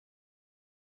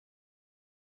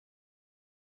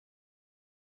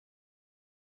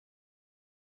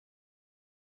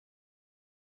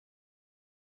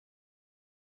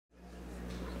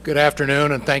Good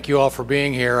afternoon, and thank you all for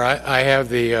being here. I have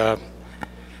the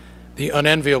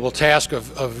unenviable task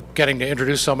of getting to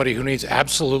introduce somebody who needs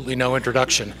absolutely no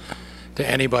introduction to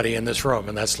anybody in this room,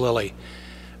 and that's Lilly.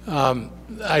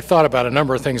 I thought about a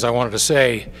number of things I wanted to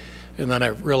say, and then I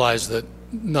realized that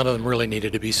none of them really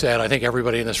needed to be said. I think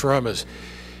everybody in this room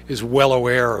is well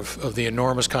aware of the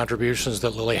enormous contributions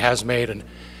that Lilly has made and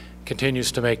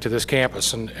continues to make to this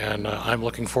campus, and I'm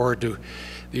looking forward to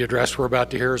the address we're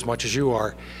about to hear as much as you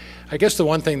are. I guess the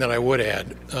one thing that I would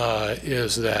add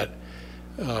is that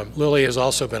Lilly has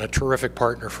also been a terrific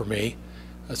partner for me,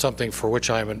 something for which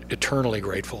I'm eternally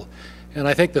grateful. And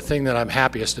I think the thing that I'm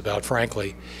happiest about,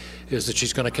 frankly, is that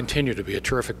she's going to continue to be a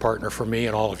terrific partner for me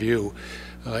and all of you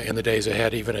in the days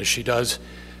ahead, even as she does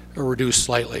reduce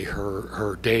slightly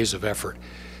her days of effort.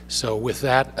 So with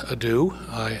that ado,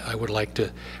 I would like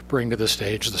to bring to the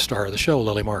stage the star of the show,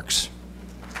 Lilly Marks.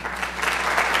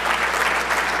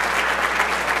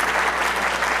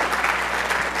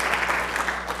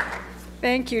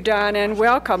 Thank you, Don, and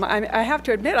welcome. I have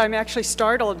to admit, I'm actually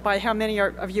startled by how many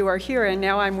of you are here, and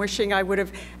now I'm wishing I would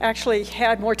have actually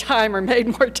had more time or made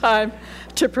more time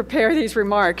to prepare these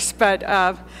remarks. But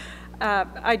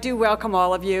I do welcome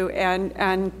all of you,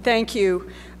 and thank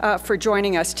you for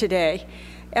joining us today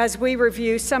as we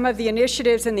review some of the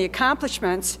initiatives and the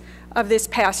accomplishments of this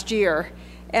past year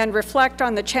and reflect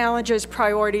on the challenges,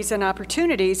 priorities, and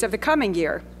opportunities of the coming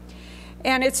year.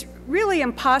 And it's really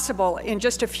impossible in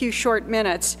just a few short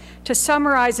minutes to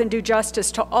summarize and do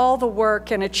justice to all the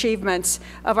work and achievements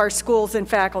of our schools and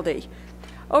faculty.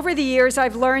 Over the years,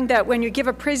 I've learned that when you give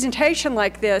a presentation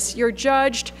like this, you're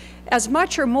judged as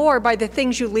much or more by the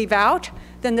things you leave out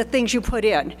than the things you put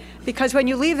in. Because when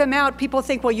you leave them out, people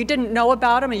think, well, you didn't know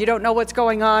about them, and you don't know what's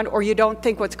going on, or you don't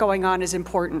think what's going on is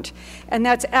important. And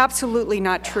that's absolutely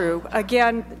not true.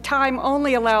 Again, time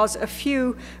only allows a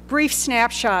few brief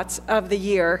snapshots of the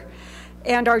year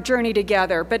and our journey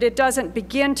together, but it doesn't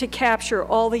begin to capture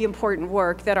all the important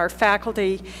work that our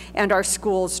faculty and our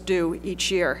schools do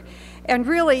each year. And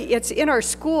really, it's in our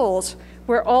schools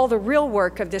where all the real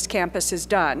work of this campus is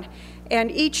done. And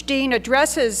each dean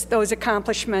addresses those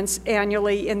accomplishments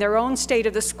annually in their own state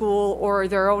of the school or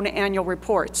their own annual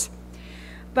reports.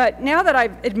 But now that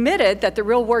I've admitted that the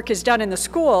real work is done in the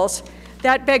schools,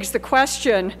 that begs the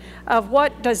question of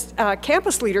what does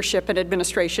campus leadership and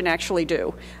administration actually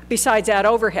do besides add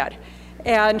overhead?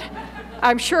 And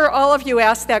I'm sure all of you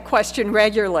ask that question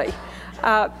regularly.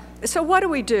 So what do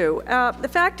we do? The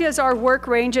fact is our work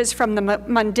ranges from the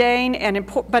mundane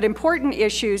but important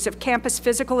issues of campus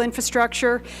physical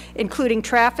infrastructure, including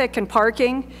traffic and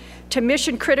parking, to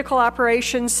mission-critical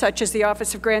operations such as the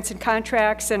Office of Grants and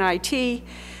Contracts and IT,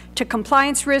 to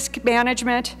compliance risk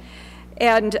management,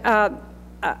 and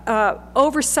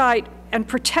oversight and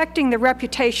protecting the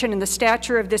reputation and the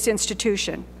stature of this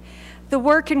institution. The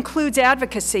work includes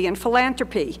advocacy and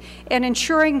philanthropy and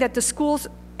ensuring that the schools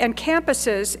and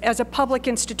campuses as a public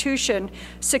institution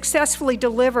successfully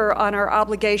deliver on our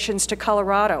obligations to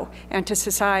Colorado and to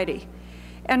society.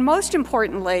 And most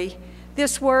importantly,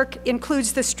 this work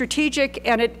includes the strategic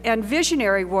and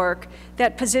visionary work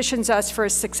that positions us for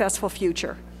a successful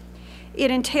future.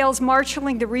 It entails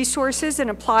marshaling the resources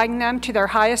and applying them to their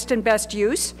highest and best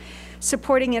use,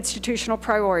 supporting institutional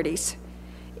priorities.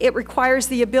 It requires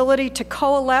the ability to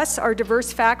coalesce our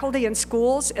diverse faculty and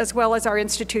schools as well as our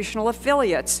institutional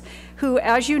affiliates, who,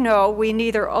 as you know, we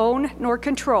neither own nor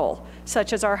control,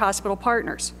 such as our hospital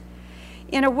partners,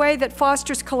 in a way that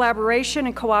fosters collaboration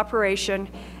and cooperation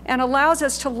and allows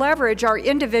us to leverage our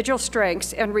individual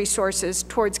strengths and resources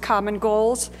towards common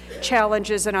goals,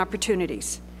 challenges, and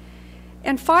opportunities.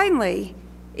 And finally,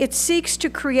 it seeks to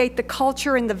create the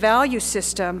culture and the value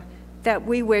system that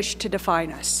we wish to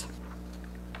define us.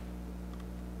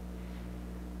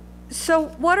 So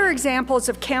what are examples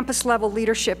of campus-level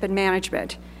leadership and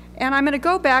management? And I'm going to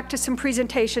go back to some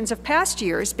presentations of past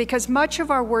years because much of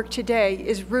our work today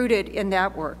is rooted in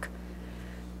that work.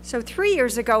 So 3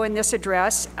 years ago in this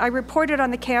address, I reported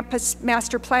on the campus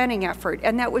master planning effort,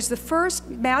 and that was the first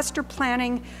master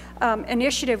planning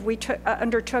initiative we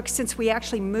undertook since we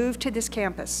actually moved to this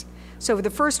campus. So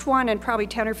the first one in probably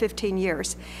 10 or 15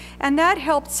 years. And that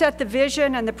helped set the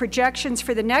vision and the projections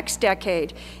for the next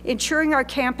decade, ensuring our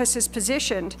campus is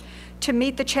positioned to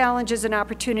meet the challenges and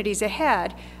opportunities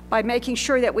ahead by making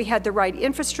sure that we had the right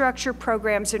infrastructure,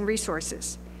 programs, and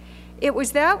resources. It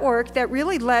was that work that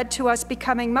really led to us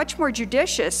becoming much more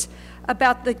judicious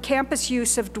about the campus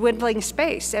use of dwindling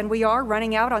space, and we are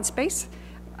running out on space.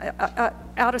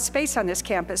 Out of space on this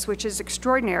campus, which is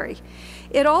extraordinary.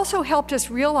 It also helped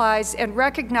us realize and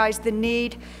recognize the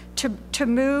need to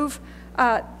move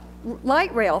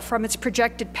light rail from its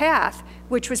projected path,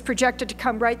 which was projected to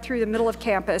come right through the middle of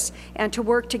campus, and to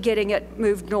work to getting it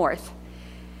moved north.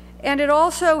 And it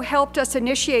also helped us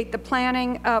initiate the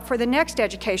planning for the next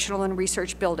educational and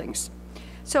research buildings.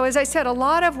 So as I said, a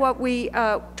lot of what we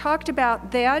talked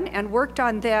about then and worked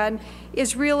on then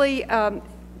is really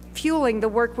fueling the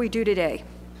work we do today.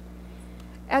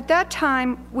 At that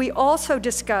time, we also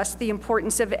discussed the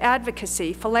importance of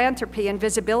advocacy, philanthropy, and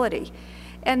visibility,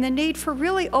 and the need for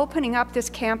really opening up this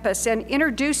campus and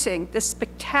introducing this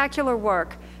spectacular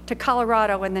work to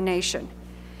Colorado and the nation.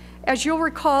 As you'll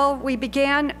recall, we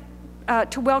began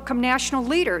to welcome national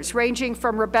leaders, ranging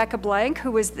from Rebecca Blank,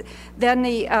 who was then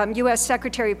the U.S.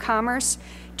 Secretary of Commerce,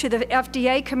 to the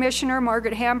FDA Commissioner,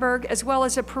 Margaret Hamburg, as well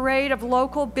as a parade of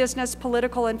local business,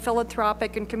 political, and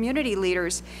philanthropic and community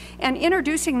leaders, and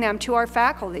introducing them to our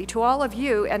faculty, to all of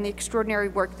you, and the extraordinary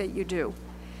work that you do.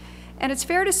 And it's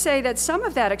fair to say that some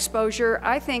of that exposure,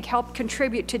 I think, helped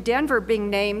contribute to Denver being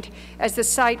named as the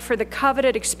site for the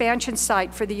coveted expansion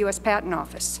site for the U.S. Patent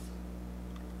Office.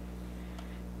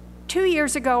 2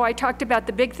 years ago, I talked about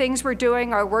the big things we're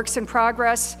doing, our works in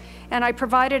progress, and I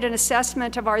provided an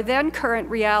assessment of our then current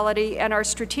reality and our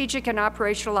strategic and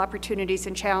operational opportunities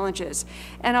and challenges.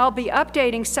 And I'll be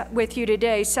updating with you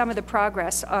today some of the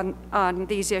progress on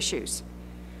these issues.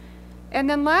 And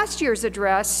then last year's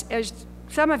address, as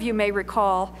some of you may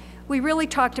recall, we really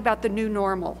talked about the new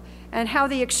normal and how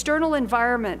the external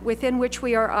environment within which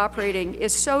we are operating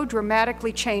is so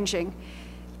dramatically changing,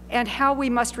 and how we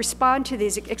must respond to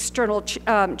these external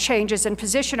changes and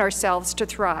position ourselves to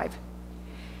thrive.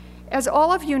 As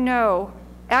all of you know,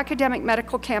 academic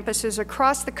medical campuses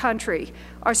across the country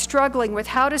are struggling with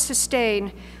how to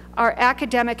sustain our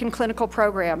academic and clinical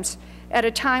programs at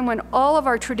a time when all of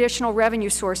our traditional revenue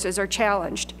sources are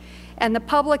challenged, and the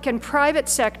public and private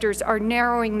sectors are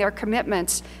narrowing their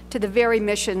commitments to the very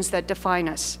missions that define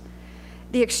us.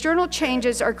 The external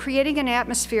changes are creating an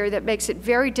atmosphere that makes it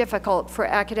very difficult for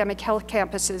academic health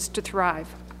campuses to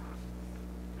thrive.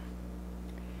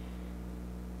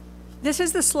 This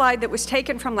is the slide that was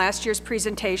taken from last year's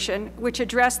presentation, which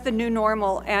addressed the new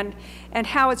normal and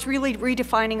how it's really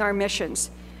redefining our missions.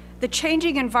 The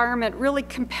changing environment really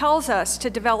compels us to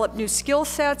develop new skill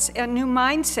sets and new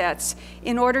mindsets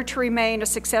in order to remain a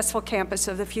successful campus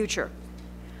of the future.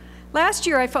 Last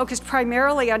year, I focused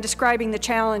primarily on describing the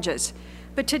challenges.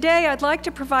 But today, I'd like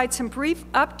to provide some brief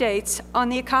updates on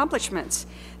the accomplishments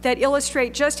that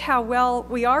illustrate just how well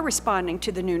we are responding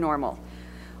to the new normal.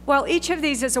 While each of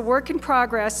these is a work in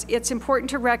progress, it's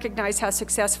important to recognize how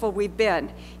successful we've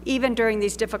been, even during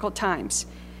these difficult times.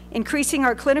 Increasing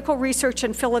our clinical research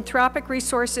and philanthropic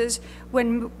resources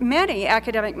when many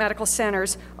academic medical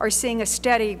centers are seeing a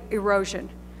steady erosion.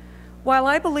 While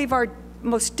I believe our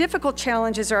most difficult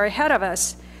challenges are ahead of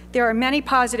us, there are many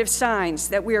positive signs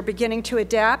that we are beginning to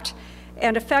adapt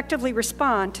and effectively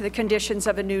respond to the conditions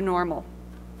of a new normal.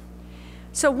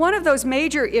 So one of those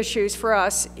major issues for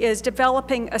us is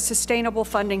developing a sustainable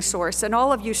funding source, and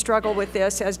all of you struggle with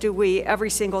this, as do we, every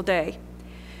single day.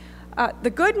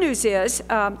 The good news is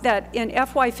that in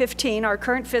FY15, our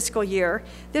current fiscal year,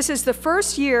 this is the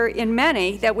first year in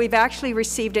many that we've actually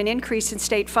received an increase in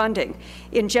state funding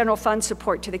in general fund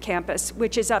support to the campus,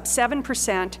 which is up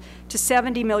 7% to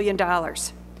 $70 million.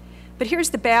 But here's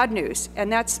the bad news,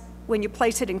 and that's when you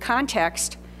place it in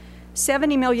context,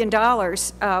 $70 million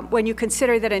when you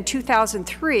consider that in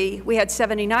 2003, we had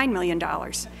 $79 million.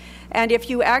 And if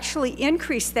you actually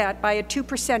increase that by a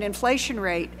 2% inflation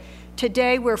rate,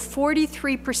 today we're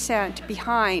 43%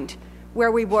 behind where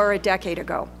we were a decade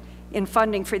ago in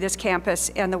funding for this campus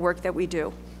and the work that we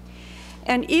do.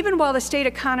 And even while the state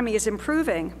economy is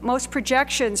improving, most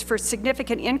projections for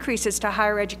significant increases to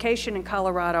higher education in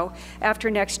Colorado after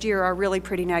next year are really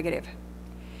pretty negative.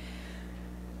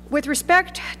 With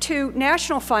respect to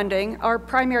national funding, our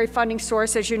primary funding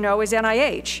source, as you know, is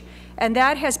NIH, and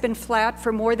that has been flat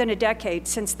for more than a decade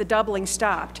since the doubling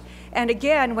stopped. And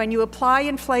again, when you apply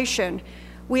inflation,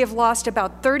 we have lost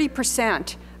about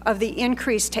 30% of the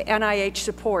increase to NIH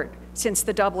support since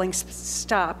the doubling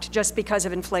stopped, just because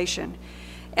of inflation.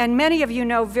 And many of you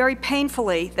know very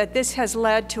painfully that this has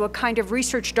led to a kind of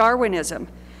research Darwinism,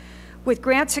 with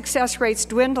grant success rates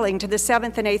dwindling to the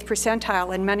 7th and 8th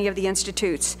percentile in many of the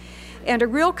institutes. And a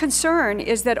real concern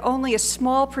is that only a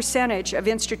small percentage of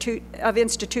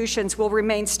institutions will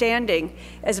remain standing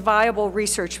as viable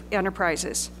research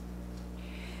enterprises.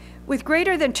 With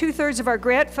greater than 2/3 of our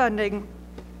grant funding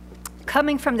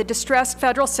coming from the distressed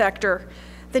federal sector,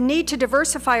 the need to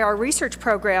diversify our research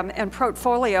program and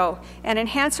portfolio and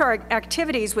enhance our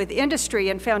activities with industry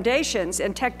and foundations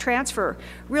and tech transfer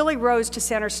really rose to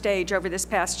center stage over this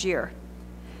past year.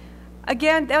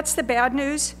 Again, that's the bad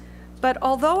news. But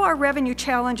although our revenue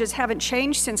challenges haven't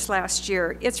changed since last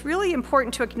year, it's really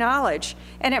important to acknowledge,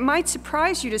 and it might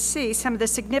surprise you to see some of the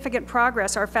significant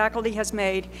progress our faculty has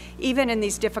made even in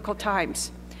these difficult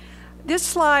times. This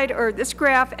slide, or this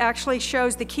graph, actually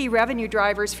shows the key revenue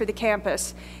drivers for the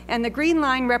campus. And the green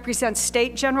line represents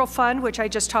state general fund, which I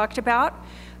just talked about.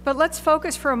 But let's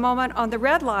focus for a moment on the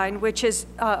red line, which is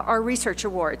our research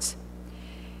awards.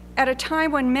 At a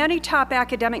time when many top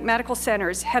academic medical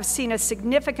centers have seen a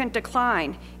significant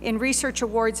decline in research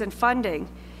awards and funding,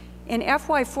 in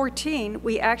FY14,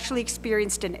 we actually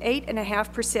experienced an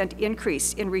 8.5%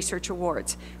 increase in research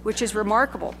awards, which is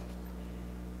remarkable.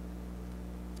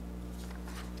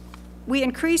 We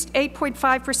increased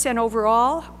 8.5%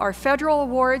 overall. Our federal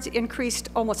awards increased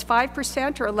almost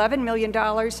 5%, or $11 million,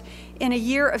 in a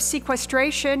year of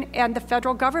sequestration and the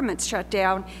federal government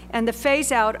shutdown and the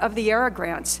phase out of the ERA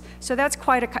grants. So that's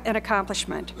quite an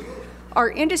accomplishment. Our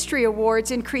industry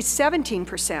awards increased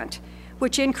 17%,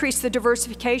 which increased the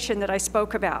diversification that I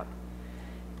spoke about.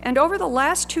 And over the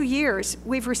last 2 years,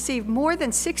 we've received more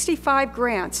than 65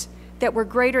 grants that were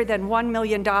greater than $1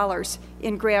 million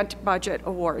in grant budget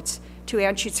awards to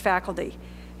Anschutz faculty.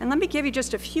 And let me give you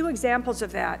just a few examples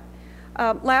of that.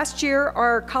 Last year,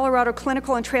 our Colorado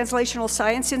Clinical and Translational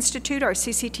Science Institute, our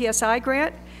CCTSI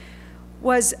grant,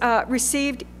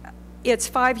 received its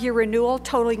 5-year renewal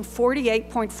totaling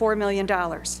 $48.4 million.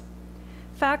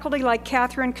 Faculty like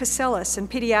Catherine Casillas in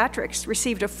pediatrics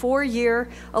received a 4-year,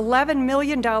 $11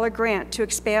 million grant to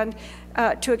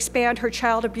expand her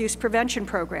child abuse prevention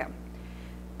program.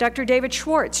 Dr. David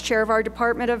Schwartz, chair of our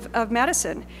Department of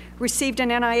Medicine, received an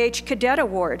NIH Cadet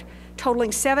Award totaling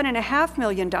 $7.5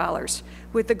 million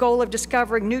with the goal of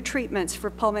discovering new treatments for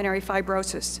pulmonary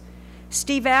fibrosis.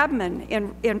 Steve Abman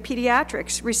in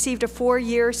pediatrics received a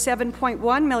 4-year,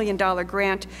 $7.1 million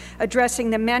grant addressing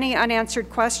the many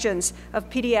unanswered questions of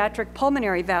pediatric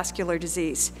pulmonary vascular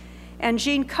disease. And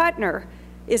Jean Kuttner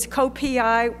is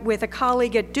co-PI with a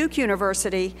colleague at Duke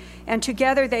University, and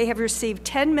together they have received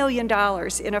 $10 million in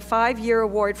a 5-year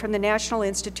award from the National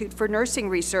Institute for Nursing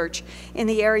Research in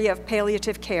the area of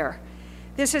palliative care.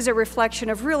 This is a reflection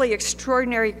of really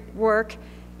extraordinary work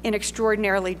in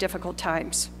extraordinarily difficult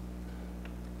times.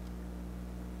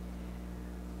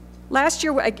 Last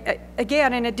year,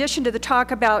 again, in addition to the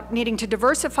talk about needing to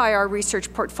diversify our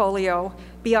research portfolio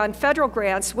beyond federal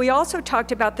grants, we also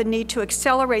talked about the need to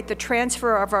accelerate the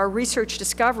transfer of our research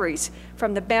discoveries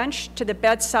from the bench to the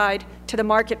bedside to the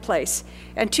marketplace.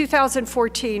 And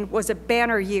 2014 was a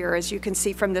banner year, as you can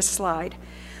see from this slide.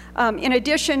 In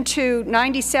addition to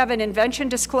 97 invention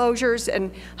disclosures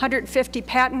and 150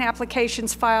 patent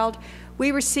applications filed,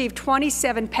 we received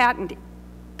 27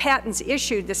 patents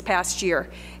issued this past year,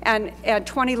 and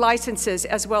 20 licenses,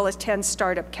 as well as 10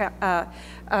 startup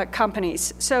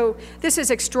companies. So this is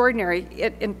extraordinary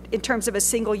in terms of a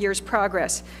single year's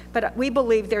progress, but we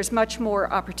believe there's much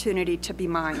more opportunity to be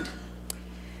mined.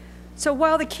 So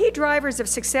while the key drivers of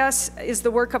success is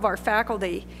the work of our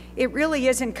faculty, it really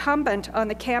is incumbent on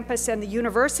the campus and the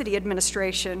university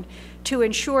administration to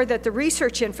ensure that the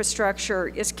research infrastructure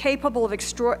is capable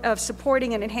of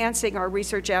supporting and enhancing our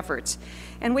research efforts.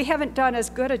 And we haven't done as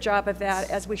good a job of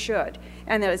that as we should,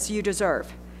 and as you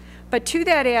deserve. But to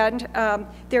that end,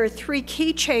 there are 3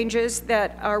 key changes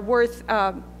that are worth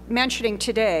mentioning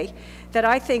today that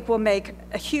I think will make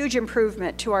a huge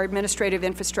improvement to our administrative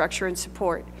infrastructure and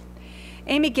support.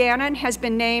 Amy Gannon has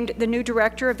been named the new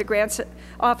director of the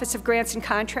Office of Grants and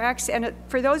Contracts, and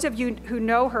for those of you who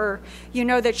know her, you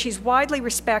know that she's widely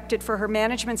respected for her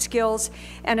management skills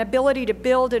and ability to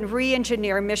build and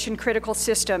re-engineer mission-critical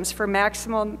systems for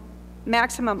maximum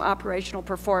operational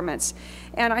performance.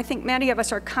 And I think many of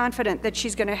us are confident that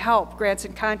she's going to help Grants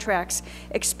and Contracts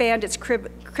expand its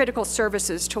critical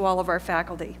services to all of our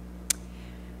faculty.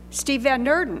 Steve Van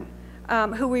Nerden,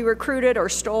 who we recruited or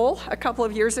stole a couple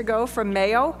of years ago from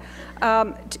Mayo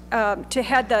to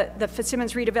head the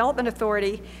Fitzsimmons Redevelopment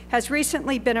Authority, has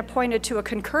recently been appointed to a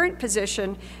concurrent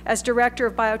position as Director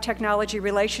of Biotechnology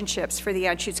Relationships for the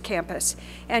Anschutz campus.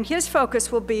 And his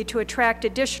focus will be to attract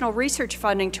additional research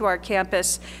funding to our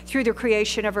campus through the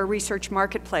creation of a research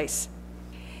marketplace.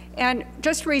 And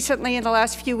just recently, in the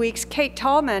last few weeks, Kate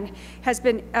Tallman has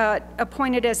been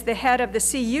appointed as the head of the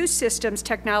CU Systems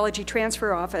Technology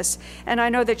Transfer Office, and I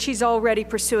know that she's already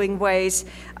pursuing ways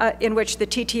in which the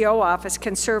TTO office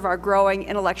can serve our growing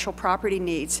intellectual property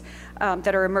needs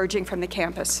that are emerging from the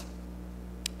campus.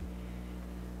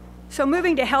 So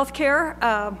moving to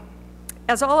healthcare,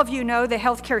 as all of you know, the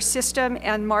healthcare system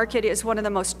and market is one of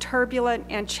the most turbulent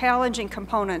and challenging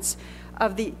components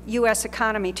of the U.S.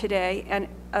 economy today, and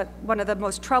one of the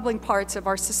most troubling parts of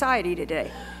our society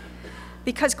today.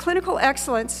 Because clinical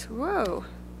excellence, whoa,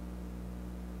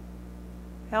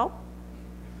 help?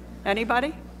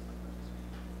 Anybody?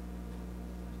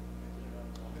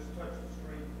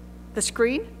 The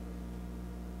screen?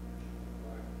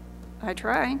 I'm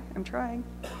trying.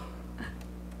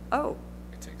 Oh.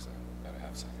 It takes about a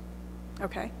half second.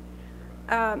 Okay.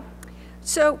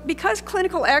 So because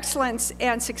clinical excellence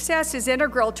and success is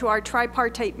integral to our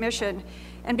tripartite mission,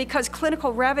 and because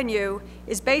clinical revenue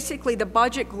is basically the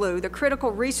budget glue, the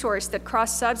critical resource that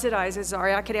cross-subsidizes our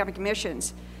academic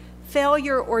missions,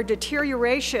 failure or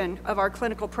deterioration of our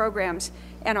clinical programs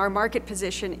and our market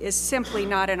position is simply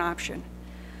not an option.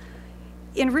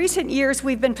 In recent years,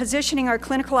 we've been positioning our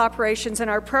clinical operations and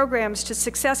our programs to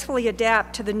successfully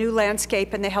adapt to the new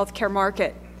landscape in the healthcare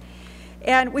market.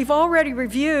 And we've already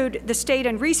reviewed the state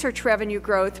and research revenue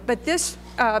growth, but this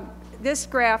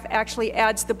graph actually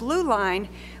adds the blue line,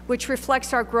 which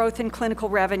reflects our growth in clinical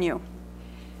revenue.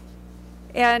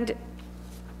 And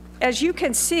as you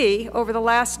can see, over the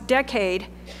last decade,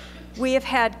 we have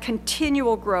had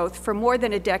continual growth for more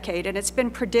than a decade, and it's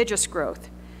been prodigious growth.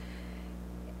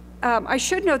 I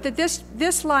should note that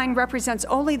this line represents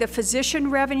only the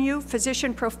physician revenue,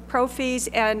 physician pro fees,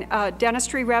 and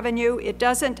dentistry revenue. It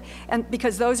doesn't, and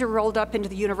because those are rolled up into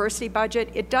the university budget,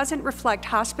 it doesn't reflect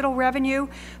hospital revenue,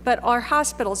 but our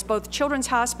hospitals, both Children's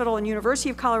Hospital and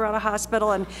University of Colorado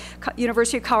Hospital and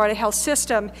University of Colorado Health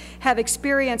System, have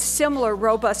experienced similar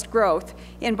robust growth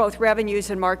in both revenues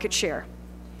and market share.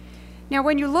 Now,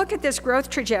 when you look at this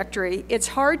growth trajectory, it's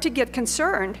hard to get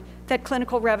concerned that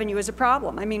clinical revenue is a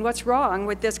problem. I mean, what's wrong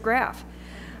with this graph?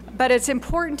 But it's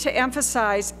important to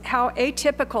emphasize how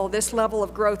atypical this level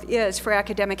of growth is for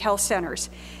academic health centers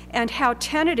and how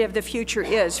tentative the future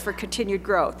is for continued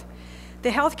growth.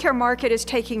 The healthcare market is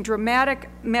taking dramatic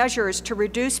measures to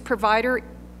reduce provider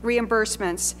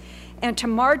reimbursements and to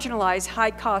marginalize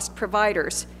high-cost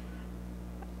providers,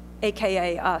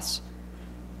 AKA us.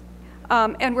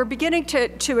 And we're beginning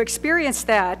to experience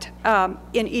that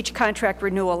in each contract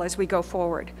renewal as we go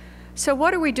forward. So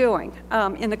what are we doing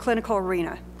in the clinical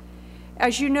arena?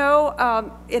 As you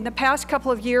know, in the past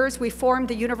couple of years, we formed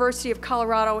the University of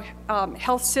Colorado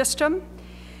Health System,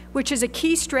 which is a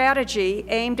key strategy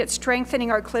aimed at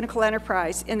strengthening our clinical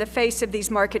enterprise in the face of these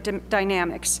market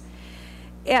dynamics.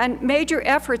 And major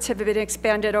efforts have been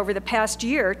expended over the past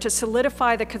year to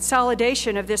solidify the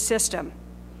consolidation of this system.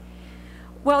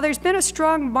 While there's been a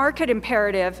strong market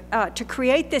imperative to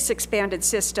create this expanded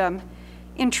system,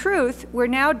 in truth, we're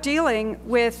now dealing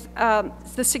with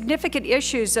the significant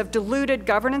issues of diluted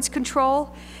governance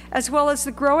control, as well as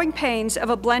the growing pains of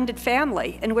a blended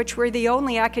family, in which we're the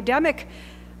only academic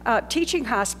teaching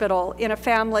hospital in a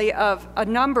family of a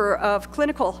number of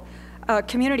clinical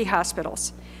community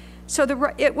hospitals. So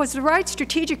it was the right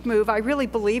strategic move, I really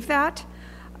believe that,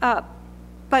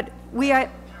 but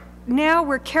now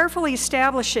we're carefully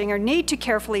establishing, or need to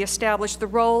carefully establish, the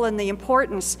role and the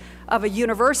importance of a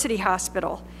university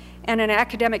hospital and an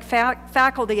academic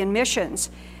faculty and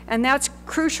missions. And that's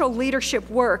crucial leadership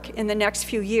work in the next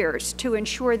few years to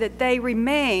ensure that they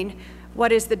remain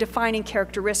what is the defining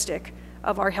characteristic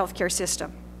of our healthcare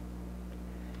system.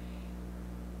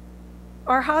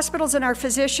 Our hospitals and our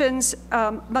physicians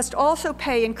must also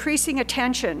pay increasing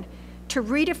attention to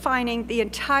redefining the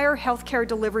entire healthcare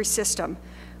delivery system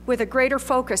with a greater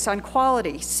focus on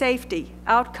quality, safety,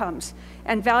 outcomes,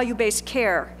 and value-based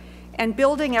care, and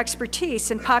building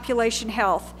expertise in population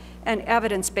health and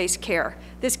evidence-based care.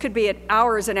 This could be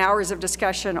hours and hours of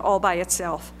discussion all by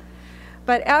itself.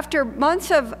 But after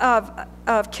months of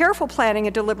careful planning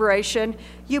and deliberation,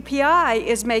 UPI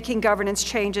is making governance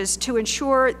changes to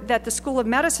ensure that the School of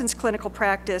Medicine's clinical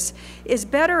practice is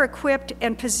better equipped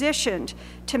and positioned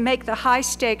to make the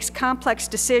high-stakes, complex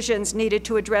decisions needed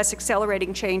to address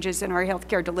accelerating changes in our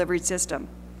healthcare delivery system.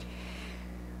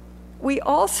 We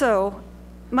also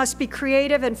must be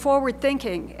creative and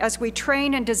forward-thinking as we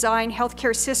train and design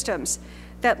healthcare systems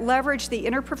that leverage the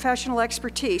interprofessional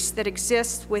expertise that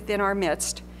exists within our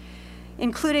midst,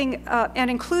 including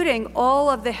all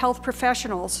of the health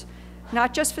professionals,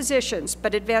 not just physicians,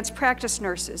 but advanced practice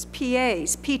nurses,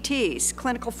 PAs, PTs,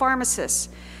 clinical pharmacists,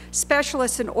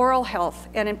 specialists in oral health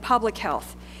and in public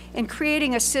health, in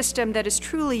creating a system that is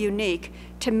truly unique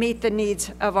to meet the needs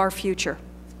of our future.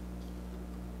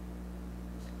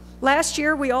 Last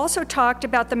year, we also talked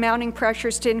about the mounting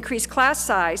pressures to increase class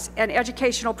size and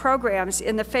educational programs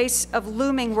in the face of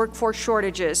looming workforce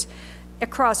shortages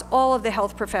across all of the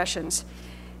health professions.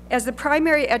 As the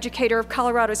primary educator of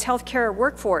Colorado's healthcare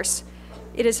workforce,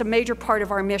 it is a major part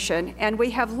of our mission, and we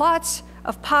have lots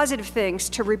of positive things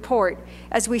to report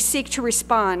as we seek to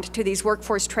respond to these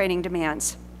workforce training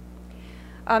demands.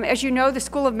 As you know, the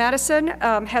School of Medicine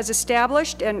has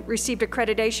established and received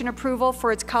accreditation approval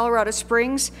for its Colorado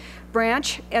Springs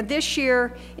branch, and this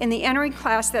year, in the entering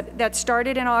class that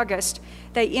started in August,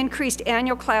 they increased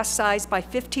annual class size by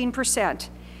 15%,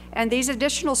 and these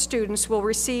additional students will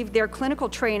receive their clinical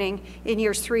training in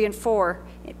years 3 and 4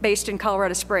 based in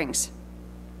Colorado Springs.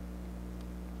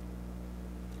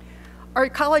 Our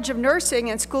College of Nursing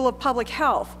and School of Public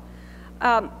Health,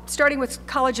 starting with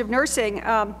College of Nursing,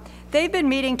 they've been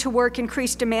meeting to work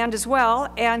increased demand as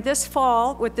well, and this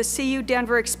fall, with the CU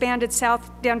Denver expanded South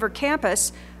Denver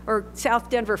campus, or South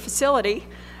Denver facility,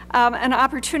 an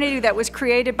opportunity that was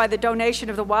created by the donation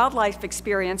of the Wildlife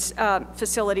Experience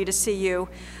facility to CU.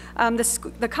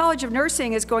 The College of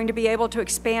Nursing is going to be able to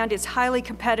expand its highly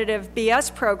competitive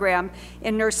BS program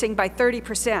in nursing by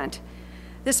 30%.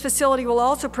 This facility will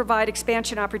also provide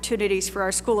expansion opportunities for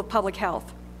our School of Public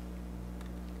Health.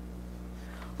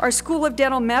 Our School of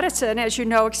Dental Medicine, as you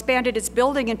know, expanded its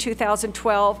building in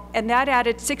 2012, and that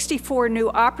added 64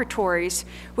 new operatories,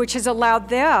 which has allowed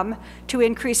them to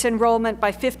increase enrollment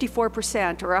by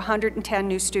 54%, or 110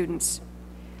 new students.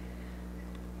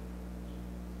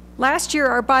 Last year,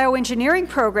 our bioengineering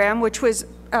program, which was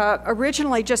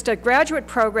originally just a graduate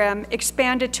program,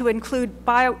 expanded to include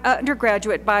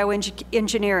undergraduate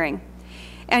bioengineering.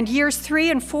 And years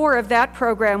 3 and 4 of that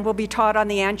program will be taught on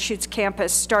the Anschutz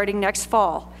campus starting next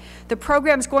fall. The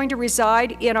program is going to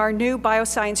reside in our new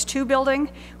Bioscience 2 building,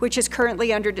 which is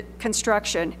currently under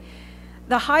construction.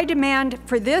 The high demand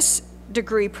for this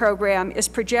degree program is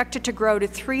projected to grow to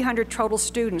 300 total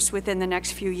students within the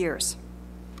next few years.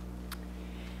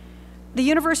 The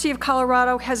University of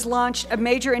Colorado has launched a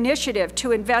major initiative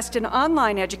to invest in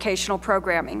online educational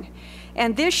programming.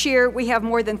 And this year, we have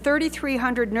more than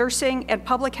 3,300 nursing and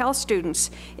public health students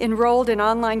enrolled in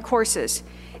online courses.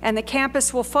 And the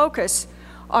campus will focus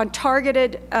on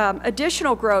targeted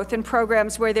additional growth in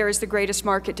programs where there is the greatest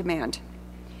market demand.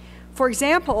 For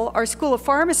example, our School of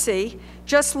Pharmacy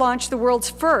just launched the world's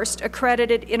first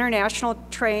accredited international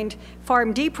trained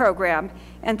PharmD program,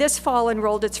 and this fall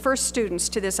enrolled its first students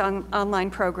to this online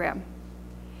program.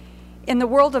 In the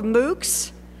world of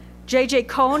MOOCs, J.J.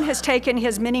 Cohn has taken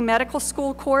his mini medical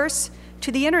school course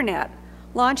to the internet,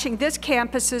 launching this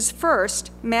campus's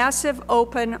first massive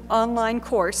open online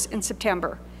course in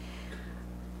September.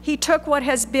 He took what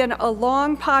has been a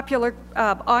long popular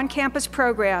on-campus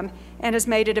program and has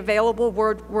made it available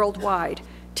worldwide.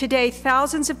 Today,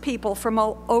 thousands of people from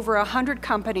over 100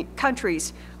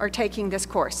 countries are taking this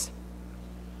course.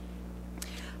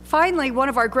 Finally, one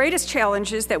of our greatest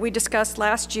challenges that we discussed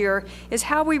last year is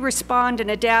how we respond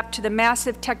and adapt to the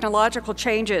massive technological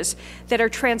changes that are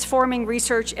transforming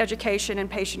research, education, and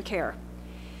patient care.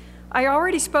 I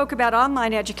already spoke about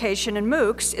online education and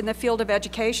MOOCs in the field of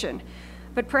education,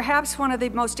 but perhaps one of the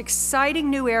most exciting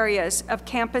new areas of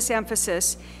campus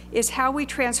emphasis is how we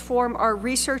transform our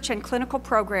research and clinical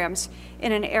programs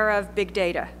in an era of big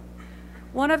data.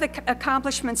 One of the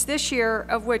accomplishments this year,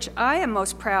 of which I am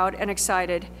most proud and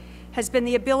excited, has been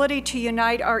the ability to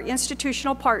unite our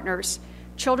institutional partners,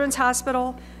 Children's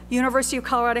Hospital, University of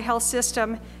Colorado Health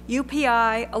System,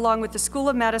 UPI, along with the School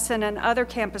of Medicine and other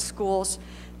campus schools,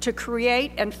 to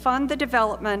create and fund the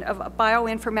development of a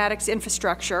bioinformatics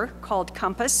infrastructure called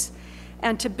COMPASS,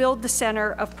 and to build the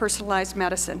Center of Personalized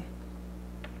Medicine.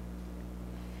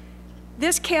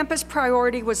 This campus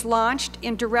priority was launched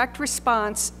in direct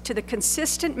response to the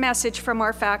consistent message from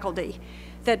our faculty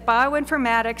that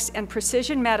bioinformatics and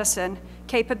precision medicine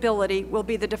capability will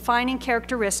be the defining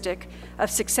characteristic of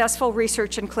successful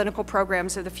research and clinical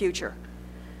programs of the future.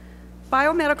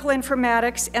 Biomedical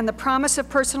informatics and the promise of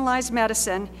personalized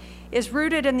medicine is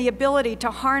rooted in the ability to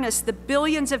harness the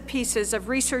billions of pieces of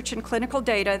research and clinical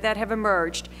data that have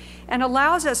emerged, and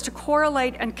allows us to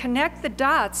correlate and connect the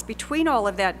dots between all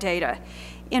of that data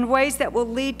in ways that will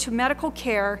lead to medical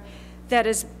care that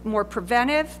is more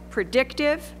preventive,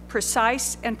 predictive,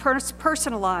 precise, and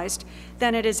personalized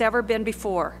than it has ever been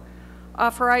before,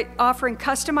 offering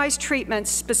customized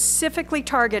treatments specifically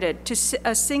targeted to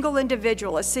a single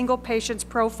individual, a single patient's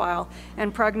profile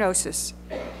and prognosis.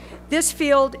 This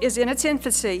field is in its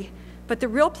infancy, but the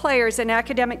real players in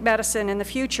academic medicine in the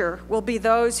future will be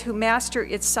those who master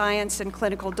its science and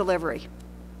clinical delivery.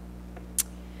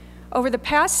 Over the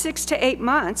past 6 to 8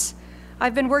 months,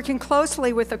 I've been working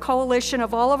closely with a coalition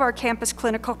of all of our campus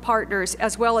clinical partners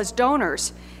as well as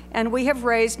donors, and we have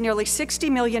raised nearly $60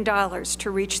 million to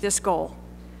reach this goal.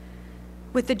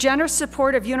 With the generous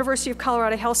support of University of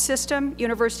Colorado Health System,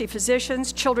 University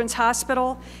Physicians, Children's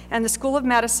Hospital, and the School of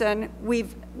Medicine,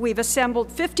 we've assembled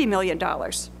 $50 million.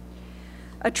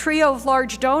 A trio of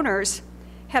large donors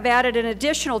have added an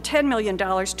additional $10 million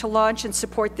to launch and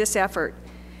support this effort.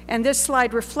 And this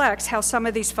slide reflects how some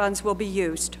of these funds will be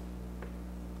used.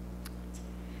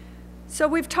 So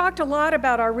we've talked a lot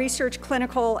about our research,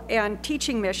 clinical, and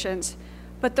teaching missions,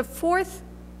 but the fourth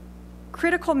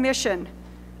critical mission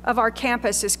of our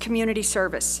campus is community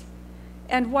service.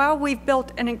 And while we've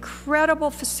built an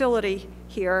incredible facility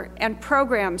here and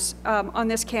programs on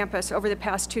this campus over the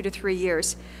past 2 to 3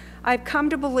 years, I've come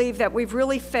to believe that we've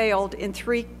really failed in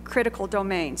 3 critical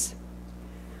domains.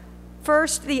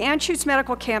 First, the Anschutz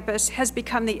Medical Campus has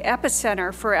become the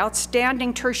epicenter for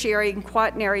outstanding tertiary and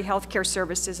quaternary healthcare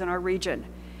services in our region.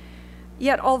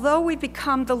 Yet, although we've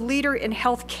become the leader in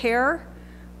health care,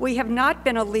 we have not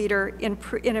been a leader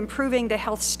in improving the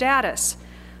health status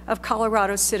of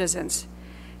Colorado's citizens,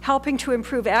 helping to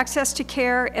improve access to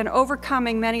care and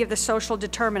overcoming many of the social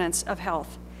determinants of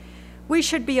health. We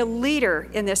should be a leader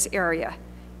in this area,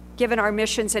 given our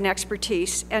missions and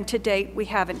expertise, and to date, we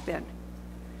haven't been.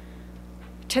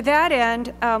 To that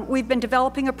end, we've been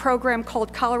developing a program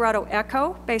called Colorado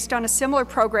Echo, based on a similar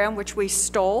program which we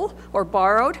stole or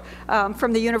borrowed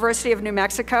from the University of New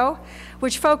Mexico,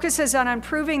 which focuses on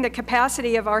improving the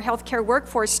capacity of our healthcare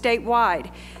workforce statewide,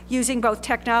 using both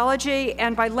technology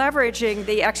and by leveraging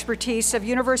the expertise of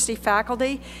university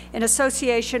faculty in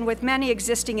association with many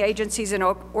existing agencies and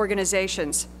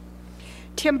organizations.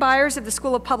 Tim Byers of the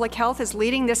School of Public Health is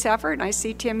leading this effort, and I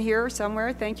see Tim here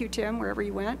somewhere. Thank you, Tim, wherever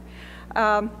you went.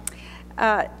 And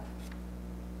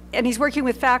he's working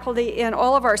with faculty in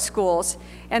all of our schools.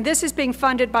 And this is being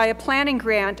funded by a planning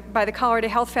grant by the Colorado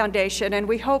Health Foundation, and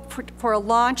we hope for a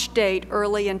launch date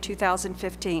early in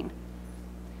 2015.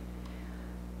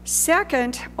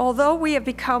 Second, although we have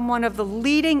become one of the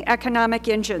leading economic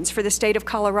engines for the state of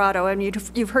Colorado, and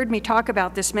you've heard me talk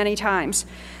about this many times,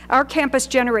 our campus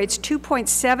generates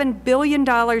 $2.7 billion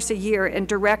a year in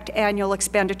direct annual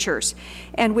expenditures,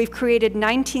 and we've created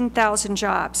 19,000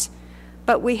 jobs.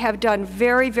 But we have done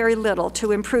very, very little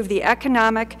to improve the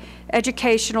economic,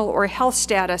 educational, or health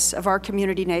status of our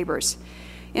community neighbors.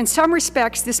 In some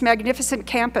respects, this magnificent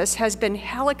campus has been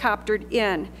helicoptered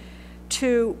in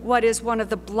to what is one of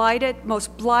the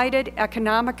most blighted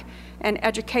economic and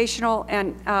educational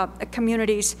and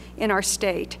communities in our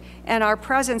state. And our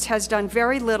presence has done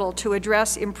very little to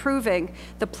address improving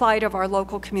the plight of our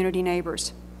local community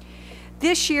neighbors.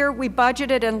 This year, we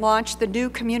budgeted and launched the new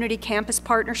Community Campus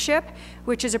Partnership,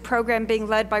 which is a program being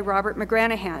led by Robert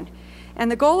McGranahan. And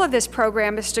the goal of this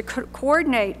program is to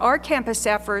coordinate our campus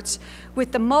efforts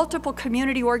with the multiple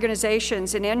community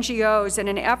organizations and NGOs in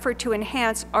an effort to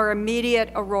enhance our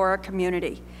immediate Aurora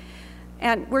community.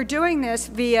 And we're doing this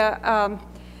via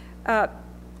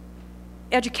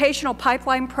educational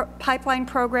pipeline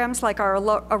programs like our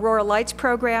Aurora Lights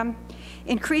program,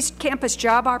 increased campus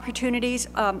job opportunities.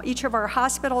 Each of our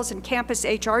hospitals and campus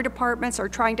HR departments are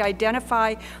trying to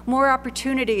identify more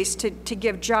opportunities to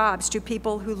give jobs to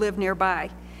people who live nearby.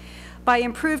 By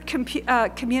improved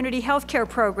community health care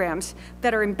programs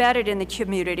that are embedded in the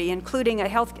community, including an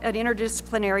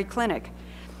interdisciplinary clinic.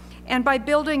 And by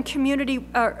building community,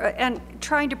 and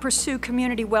trying to pursue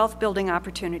community wealth building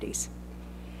opportunities.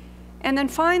 And then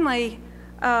finally,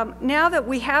 now that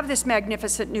we have this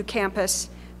magnificent new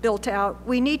campus built out,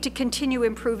 we need to continue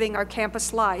improving our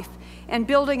campus life and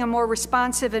building a more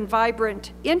responsive and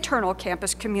vibrant internal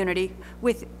campus community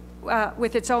with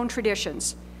its own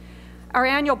traditions. Our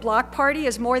annual block party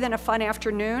is more than a fun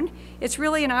afternoon. It's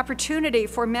really an opportunity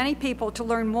for many people to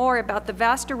learn more about the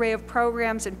vast array of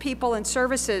programs and people and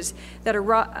services that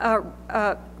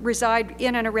reside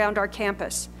in and around our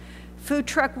campus. Food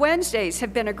Truck Wednesdays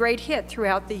have been a great hit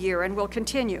throughout the year and will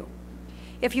continue.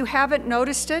 If you haven't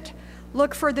noticed it,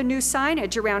 look for the new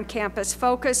signage around campus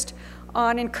focused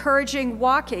on encouraging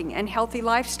walking and healthy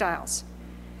lifestyles.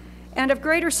 And of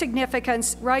greater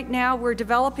significance, right now we're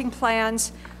developing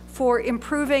plans for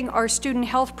improving our student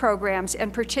health programs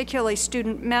and particularly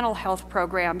student mental health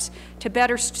programs to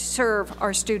better serve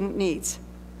our student needs.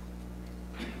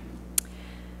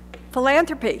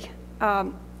 Philanthropy.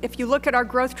 If you look at our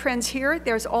growth trends here,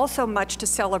 there's also much to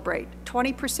celebrate.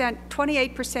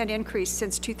 28% increase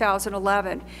since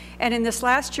 2011. And in this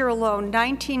last year alone,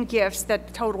 19 gifts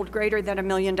that totaled greater than $1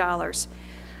 million.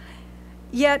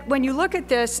 Yet, when you look at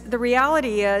this, the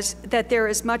reality is that there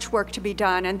is much work to be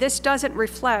done, and this doesn't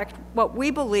reflect what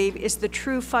we believe is the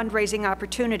true fundraising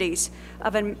opportunities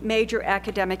of a major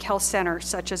academic health center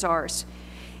such as ours.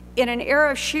 in an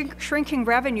era of shrinking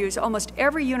revenues, almost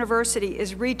every university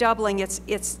is redoubling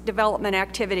its development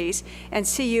activities, and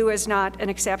CU is not an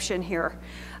exception here.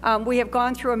 We have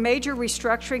gone through a major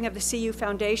restructuring of the CU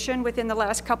Foundation within the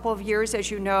last couple of years,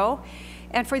 as you know.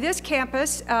 And for this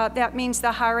campus, that means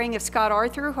the hiring of Scott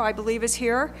Arthur, who I believe is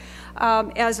here,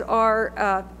 as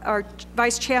our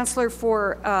Vice Chancellor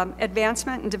for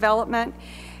Advancement and Development,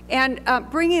 and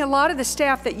bringing a lot of the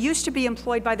staff that used to be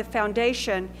employed by the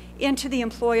foundation into the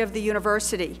employ of the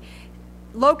university,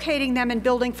 locating them in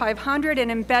Building 500 and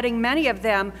embedding many of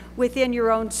them within your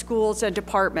own schools and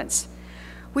departments.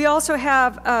 We also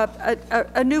have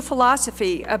a new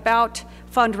philosophy about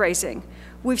fundraising.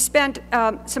 We've spent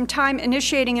some time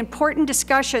initiating important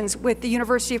discussions with the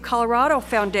University of Colorado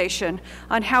Foundation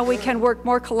on how we can work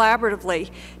more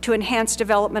collaboratively to enhance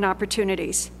development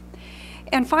opportunities.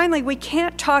 And finally, we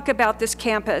can't talk about this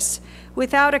campus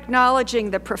without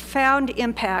acknowledging the profound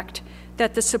impact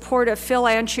that the support of Phil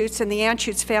Anschutz and the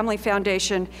Anschutz Family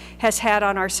Foundation has had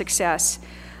on our success.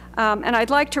 And I'd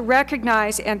like to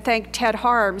recognize and thank Ted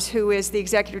Harms, who is the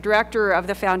executive director of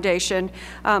the foundation,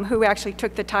 who actually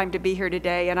took the time to be here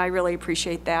today, and I really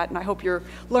appreciate that. And I hope you're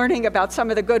learning about some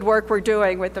of the good work we're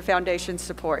doing with the foundation's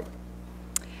support.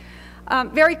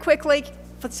 Very quickly,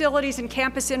 facilities and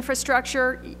campus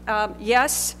infrastructure.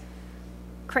 Yes,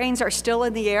 cranes are still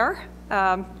in the air.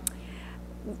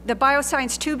 The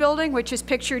Bioscience 2 building, which is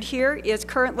pictured here, is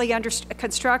currently under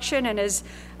construction and is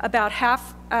about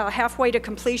halfway to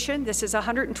completion. This is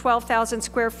 112,000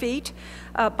 square feet.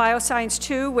 Bioscience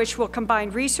 2, which will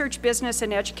combine research, business,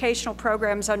 and educational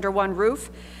programs under one roof.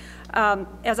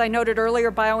 As I noted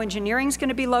earlier, bioengineering is going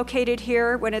to be located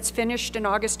here when it's finished in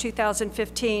August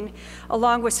 2015,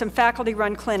 along with some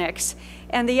faculty-run clinics.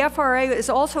 And the FRA is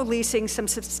also leasing some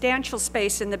substantial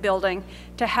space in the building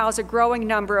to house a growing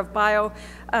number of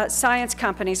bioscience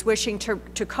companies wishing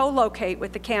to co-locate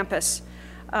with the campus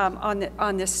in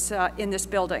this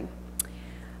building.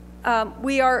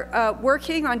 We are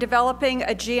working on developing a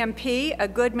GMP, a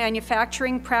good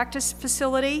manufacturing practice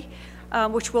facility,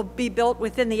 which will be built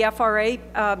within the FRA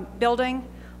building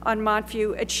on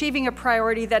Montview, achieving a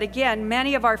priority that, again,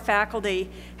 many of our faculty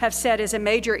have said is a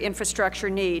major infrastructure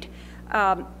need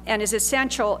and is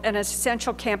an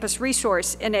essential campus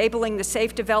resource, enabling the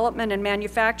safe development and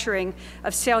manufacturing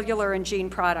of cellular and gene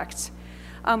products.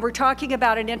 We're talking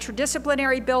about an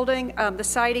interdisciplinary building, the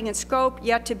siting and scope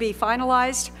yet to be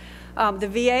finalized. The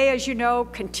VA, as you know,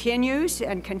 continues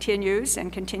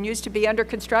to be under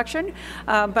construction,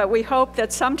 but we hope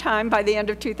that sometime by the end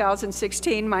of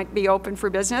 2016 might be open for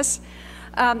business.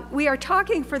 We are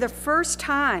talking for the first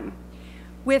time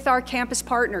with our campus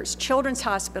partners, Children's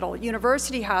Hospital,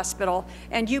 University Hospital,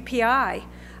 and UPI,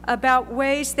 about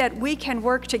ways that we can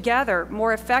work together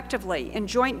more effectively in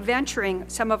joint venturing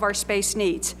some of our space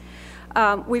needs.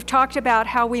 We've talked about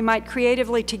how we might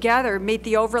creatively together meet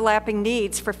the overlapping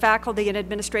needs for faculty and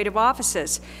administrative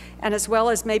offices, and as well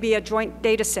as maybe a joint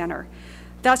data center,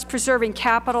 thus preserving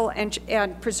capital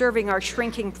and preserving our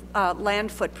shrinking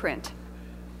land footprint.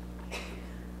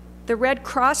 The Red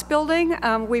Cross building,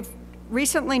 we've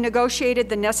recently negotiated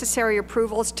the necessary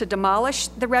approvals to demolish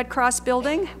the Red Cross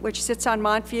building, which sits on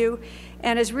Montview,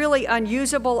 and is really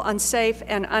unusable, unsafe,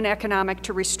 and uneconomic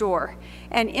to restore.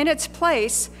 And in its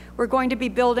place, we're going to be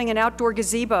building an outdoor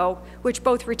gazebo, which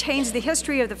both retains the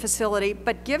history of the facility,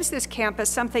 but gives this campus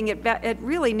something it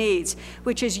really needs,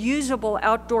 which is usable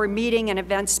outdoor meeting and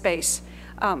event space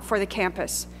for the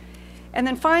campus. And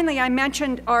then finally, I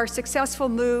mentioned our successful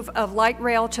move of light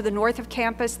rail to the north of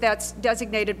campus. That's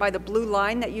designated by the blue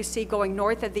line that you see going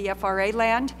north of the FRA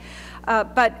land.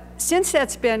 But since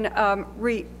that's been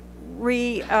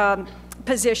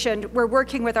repositioned, we're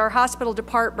working with our hospital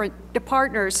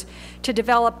partners to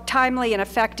develop timely and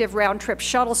effective round-trip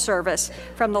shuttle service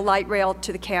from the light rail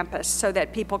to the campus so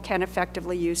that people can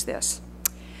effectively use this.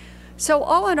 So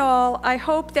all in all, I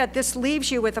hope that this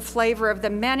leaves you with a flavor of the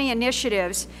many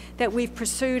initiatives that we've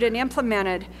pursued and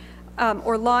implemented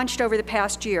or launched over the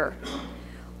past year.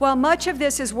 While much of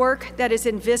this is work that is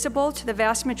invisible to the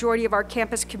vast majority of our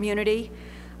campus community,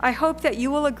 I hope that you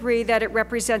will agree that it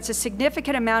represents a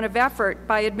significant amount of effort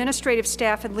by administrative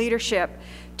staff and leadership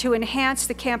to enhance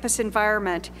the campus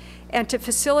environment and to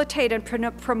facilitate and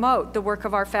promote the work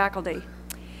of our faculty.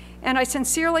 And I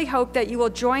sincerely hope that you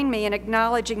will join me in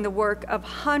acknowledging the work of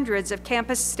hundreds of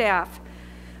campus staff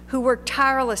who work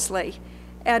tirelessly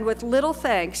and with little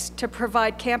thanks to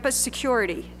provide campus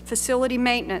security, facility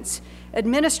maintenance,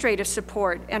 administrative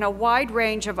support, and a wide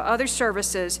range of other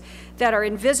services that are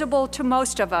invisible to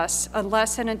most of us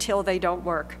unless and until they don't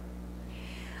work.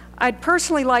 I'd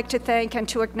personally like to thank and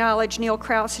to acknowledge Neil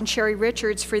Krause and Sherry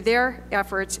Richards for their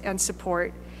efforts and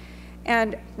support.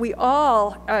 And we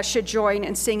all should join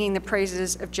in singing the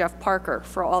praises of Jeff Parker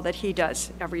for all that he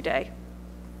does every day.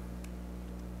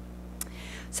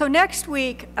 So next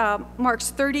week marks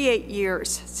 38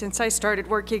 years since I started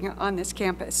working on this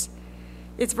campus.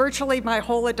 It's virtually my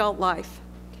whole adult life.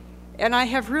 And I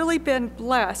have really been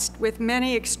blessed with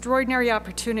many extraordinary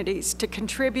opportunities to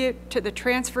contribute to the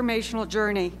transformational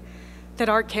journey that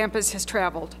our campus has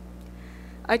traveled.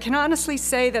 I can honestly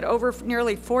say that over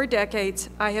nearly 4 decades,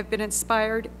 I have been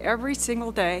inspired every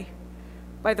single day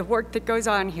by the work that goes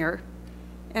on here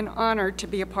and honored to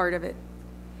be a part of it.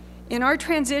 In our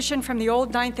transition from the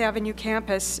old 9th Avenue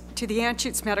campus to the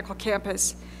Anschutz Medical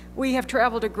Campus, we have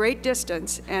traveled a great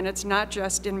distance, and it's not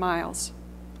just in miles.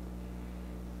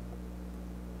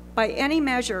 By any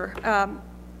measure,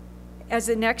 as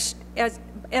the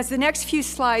next few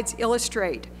slides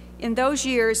illustrate, in those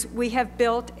years, we have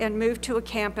built and moved to a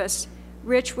campus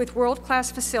rich with world-class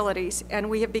facilities, and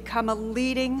we have become a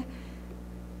leading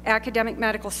academic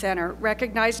medical center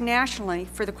recognized nationally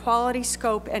for the quality,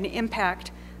 scope, and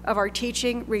impact of our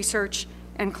teaching, research,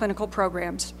 and clinical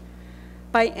programs.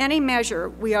 By any measure,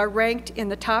 we are ranked in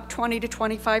the top 20 to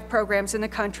 25 programs in the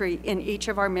country in each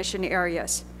of our mission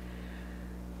areas.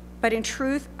 But in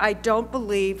truth, I don't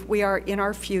believe we are in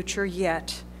our future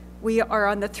yet. We are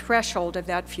on the threshold of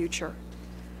that future.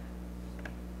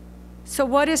 So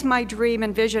what is my dream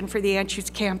and vision for the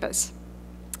Anschutz campus?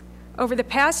 Over the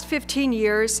past 15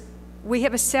 years, we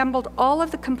have assembled all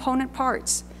of the component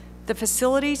parts, the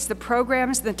facilities, the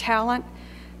programs, the talent,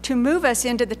 to move us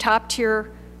into the top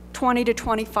tier 20 to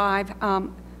 25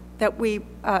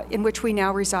 in which we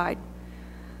now reside.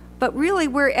 But really,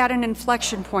 we're at an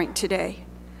inflection point today.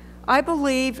 I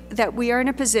believe that we are in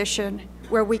a position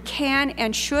where we can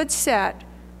and should set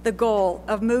the goal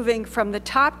of moving from the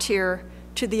top tier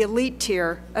to the elite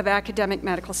tier of academic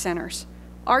medical centers.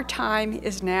 Our time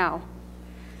is now.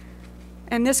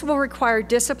 And this will require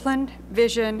discipline,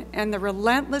 vision, and the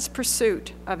relentless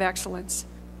pursuit of excellence.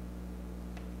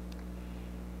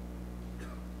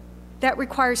 That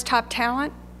requires top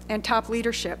talent and top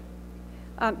leadership.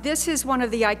 This is one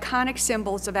of the iconic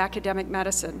symbols of academic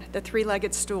medicine, the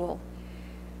three-legged stool.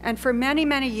 And for many,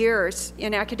 many years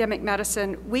in academic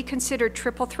medicine, we considered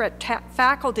triple threat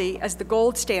faculty as the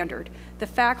gold standard, the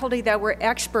faculty that were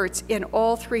experts in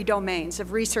all 3 domains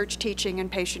of research, teaching,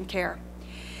 and patient care.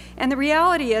 And the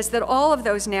reality is that all of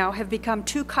those now have become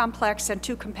too complex and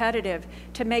too competitive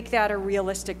to make that a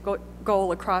realistic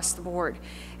goal across the board.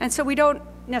 And so we don't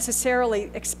necessarily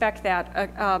expect that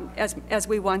as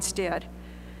we once did.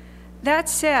 That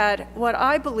said, what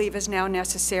I believe is now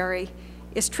necessary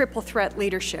is triple threat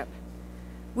leadership.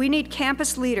 We need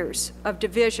campus leaders of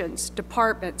divisions,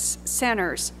 departments,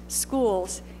 centers,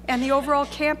 schools, and the overall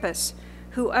campus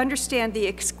who understand the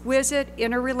exquisite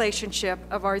interrelationship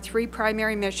of our 3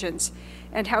 primary missions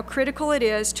and how critical it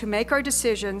is to make our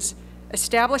decisions,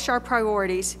 establish our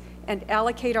priorities, and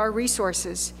allocate our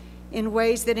resources in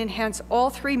ways that enhance all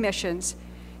 3 missions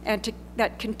and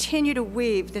that continue to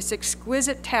weave this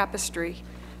exquisite tapestry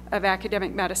of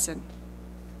academic medicine.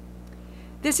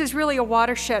 This is really a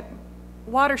watershed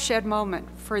moment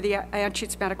for the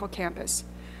Anschutz Medical Campus.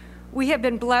 We have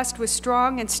been blessed with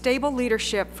strong and stable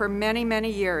leadership for many,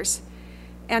 many years,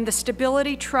 and the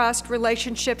stability, trust,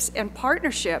 relationships, and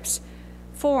partnerships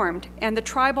formed and the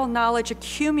tribal knowledge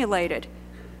accumulated,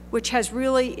 which has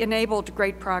really enabled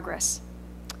great progress.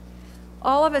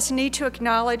 All of us need to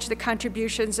acknowledge the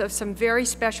contributions of some very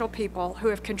special people who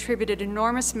have contributed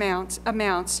enormous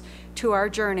amounts to our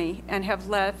journey and have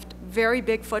left very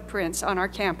big footprints on our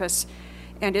campus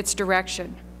and its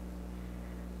direction.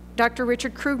 Dr.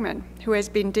 Richard Krugman, who has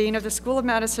been Dean of the School of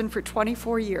Medicine for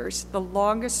 24 years, the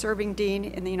longest serving dean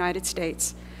in the United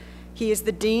States. He is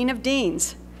the Dean of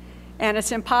Deans, and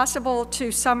it's impossible to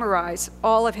summarize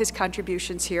all of his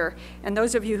contributions here. And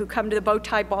those of you who come to the bow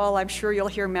tie ball, I'm sure you'll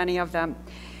hear many of them.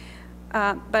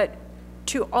 But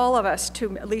to all of us,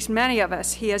 to at least many of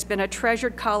us, he has been a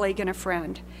treasured colleague and a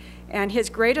friend. And his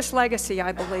greatest legacy,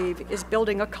 I believe, is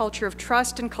building a culture of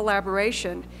trust and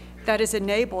collaboration that has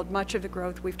enabled much of the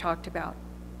growth we've talked about.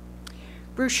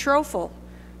 Bruce Schroeffel,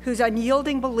 whose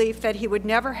unyielding belief that he would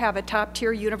never have a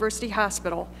top-tier university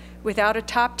hospital without a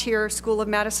top-tier school of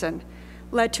medicine,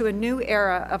 led to a new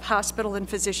era of hospital and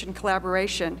physician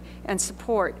collaboration and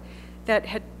support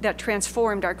that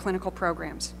transformed our clinical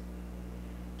programs.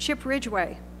 Chip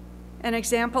Ridgway, an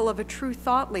example of a true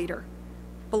thought leader,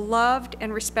 beloved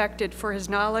and respected for his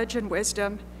knowledge and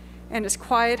wisdom and his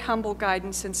quiet, humble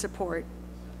guidance and support.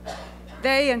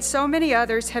 They and so many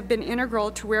others have been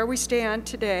integral to where we stand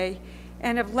today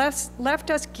and have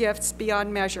left us gifts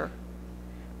beyond measure.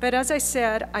 But as I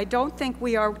said, I don't think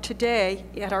we are today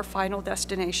at our final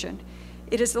destination.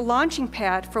 It is the launching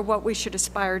pad for what we should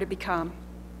aspire to become.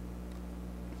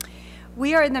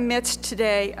 We are in the midst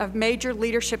today of major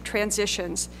leadership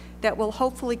transitions that will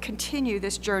hopefully continue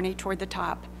this journey toward the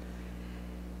top.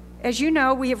 As you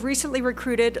know, we have recently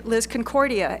recruited Liz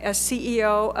Concordia as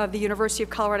CEO of the University of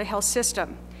Colorado Health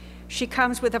System. She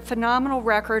comes with a phenomenal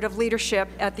record of leadership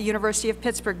at the University of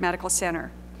Pittsburgh Medical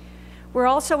Center. We're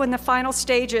also in the final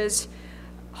stages,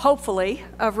 hopefully,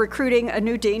 of recruiting a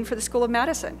new dean for the School of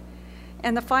Medicine.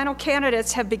 And the final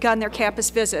candidates have begun their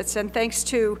campus visits, and thanks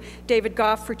to David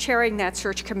Goff for chairing that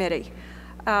search committee.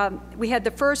 We had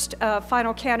the first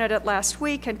final candidate last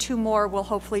week, and 2 more will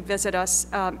hopefully visit us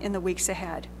in the weeks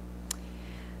ahead.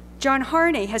 John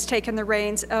Harney has taken the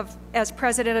reins as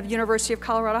president of University of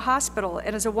Colorado Hospital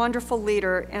and is a wonderful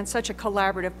leader and such a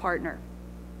collaborative partner.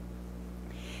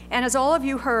 And as all of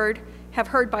you have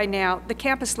heard by now, the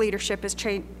campus leadership is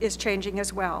changing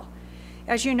as well.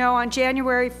 As you know, on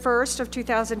January 1st of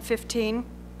 2015,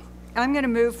 I'm going to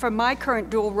move from my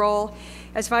current dual role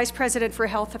as Vice President for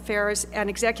Health Affairs and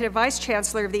Executive Vice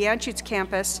Chancellor of the Anschutz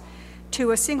campus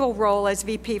to a single role as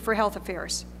VP for Health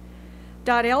Affairs.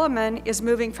 Don Elliman is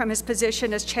moving from his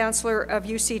position as Chancellor of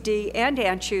UCD and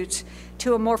Anschutz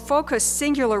to a more focused,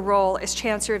 singular role as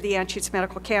Chancellor of the Anschutz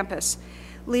Medical Campus,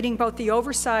 leading both the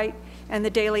oversight and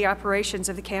the daily operations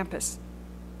of the campus.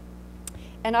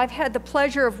 And I've had the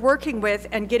pleasure of working with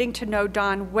and getting to know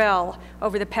Don well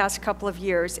over the past couple of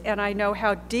years, and I know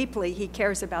how deeply he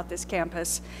cares about this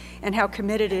campus and how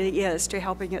committed he is to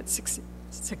helping it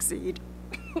succeed.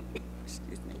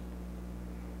 Excuse me.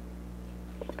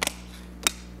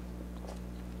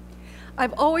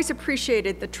 I've always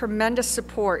appreciated the tremendous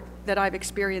support that I've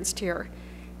experienced here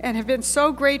and have been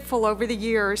so grateful over the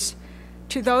years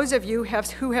to those of you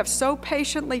who have so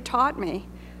patiently taught me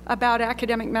about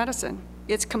academic medicine,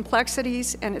 its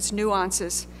complexities and its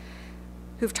nuances,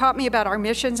 who've taught me about our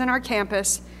missions and our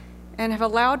campus and have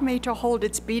allowed me to hold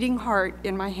its beating heart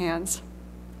in my hands.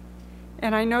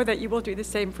 And I know that you will do the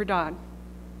same for Don.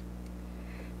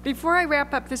 Before I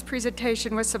wrap up this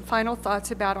presentation with some final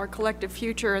thoughts about our collective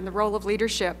future and the role of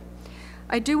leadership,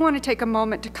 I do want to take a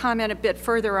moment to comment a bit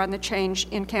further on the change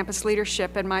in campus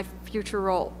leadership and my future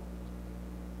role.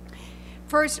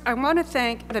 First, I want to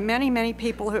thank the many, many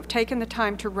people who have taken the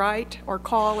time to write or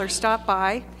call or stop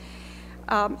by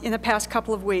in the past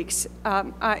couple of weeks.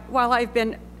 While I've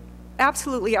been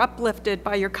absolutely uplifted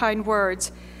by your kind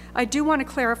words, I do want to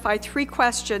clarify 3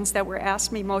 questions that were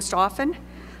asked me most often,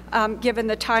 given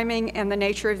the timing and the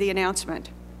nature of the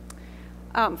announcement.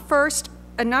 First,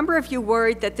 a number of you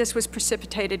worried that this was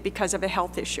precipitated because of a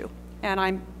health issue, and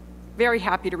I'm very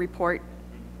happy to report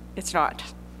it's not.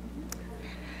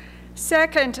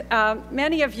 Second,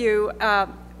 many of you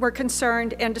were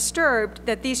concerned and disturbed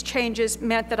that these changes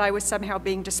meant that I was somehow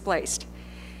being displaced.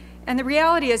 And the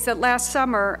reality is that last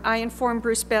summer, I informed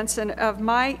Bruce Benson of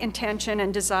my intention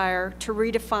and desire to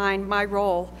redefine my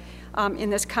role in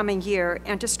this coming year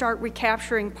and to start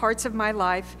recapturing parts of my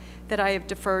life that I have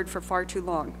deferred for far too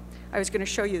long. I was going to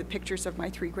show you the pictures of my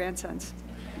 3 grandsons,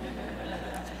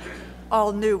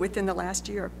 all new within the last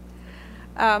year.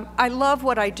 I love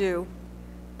what I do,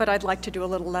 but I'd like to do a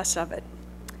little less of it.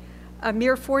 A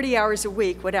mere 40 hours a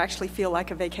week would actually feel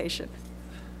like a vacation.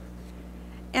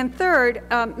 And third,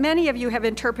 many of you have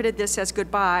interpreted this as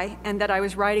goodbye and that I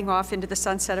was riding off into the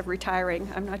sunset of retiring.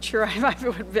 I'm not sure I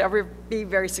would ever be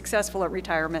very successful at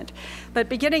retirement. But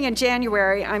beginning in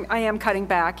January, I am cutting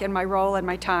back in my role and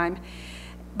my time.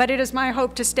 But it is my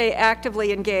hope to stay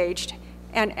actively engaged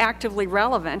and actively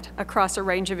relevant across a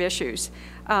range of issues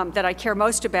that I care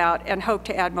most about and hope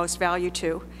to add most value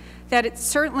to. That it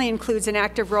certainly includes an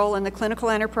active role in the clinical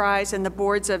enterprise and the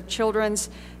boards of Children's,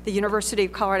 the University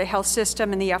of Colorado Health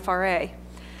System, and the FRA.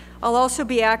 I'll also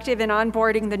be active in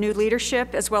onboarding the new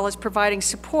leadership as well as providing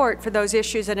support for those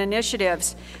issues and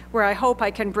initiatives where I hope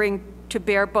I can bring to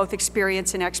bear both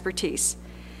experience and expertise.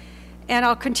 And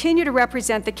I'll continue to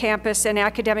represent the campus and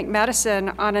academic medicine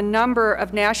on a number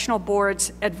of national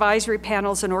boards, advisory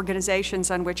panels, and organizations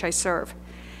on which I serve.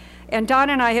 And Don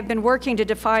and I have been working to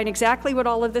define exactly what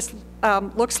all of this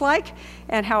looks like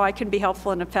and how I can be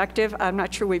helpful and effective. I'm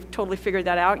not sure we've totally figured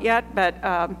that out yet, but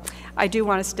I do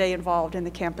want to stay involved in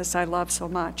the campus I love so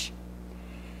much.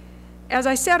 As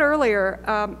I said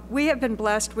earlier, we have been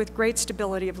blessed with great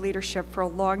stability of leadership for a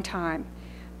long time,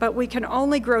 but we can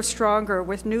only grow stronger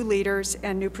with new leaders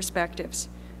and new perspectives,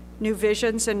 new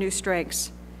visions and new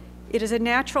strengths. It is a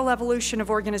natural evolution of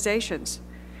organizations.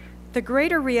 The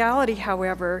greater reality,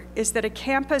 however, is that a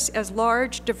campus as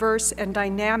large, diverse, and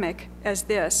dynamic as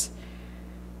this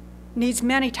needs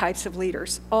many types of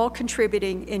leaders, all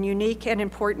contributing in unique and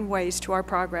important ways to our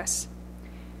progress.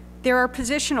 There are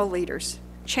positional leaders,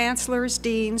 chancellors,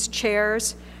 deans,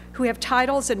 chairs, who have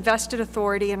titles and vested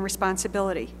authority and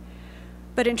responsibility.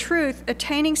 But in truth,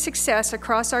 attaining success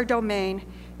across our domain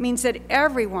means that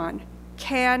everyone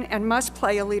can and must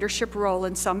play a leadership role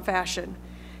in some fashion,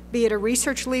 be it a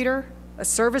research leader, a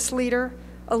service leader,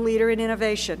 a leader in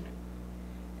innovation.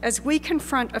 As we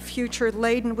confront a future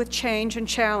laden with change and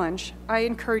challenge, I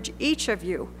encourage each of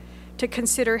you to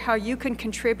consider how you can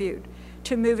contribute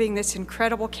to moving this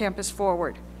incredible campus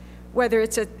forward, whether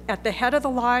it's at the head of the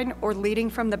line or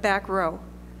leading from the back row.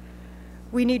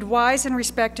 We need wise and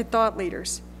respected thought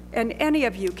leaders, and any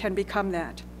of you can become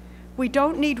that. We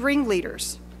don't need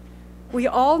ringleaders. We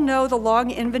all know the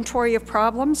long inventory of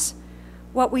problems.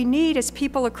 What we need is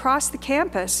people across the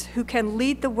campus who can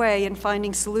lead the way in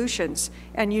finding solutions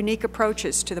and unique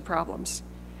approaches to the problems.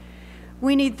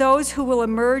 We need those who will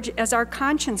emerge as our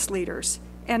conscience leaders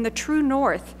and the true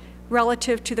north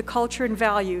relative to the culture and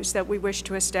values that we wish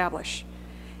to establish.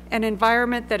 An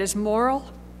environment that is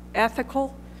moral,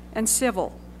 ethical, and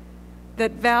civil,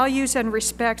 that values and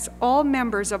respects all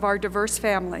members of our diverse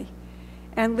family,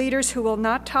 and leaders who will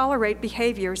not tolerate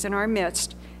behaviors in our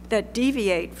midst that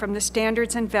deviate from the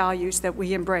standards and values that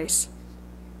we embrace.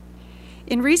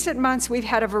 In recent months, we've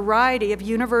had a variety of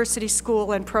university,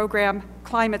 school, and program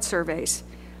climate surveys,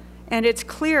 and it's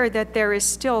clear that there is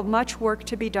still much work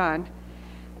to be done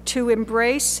to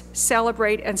embrace,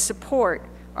 celebrate, and support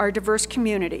our diverse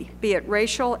community, be it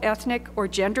racial, ethnic, or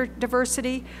gender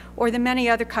diversity, or the many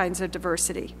other kinds of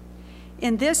diversity.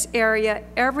 In this area,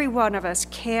 every one of us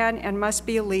can and must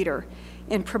be a leader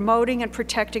in promoting and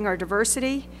protecting our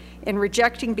diversity, in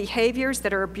rejecting behaviors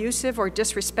that are abusive or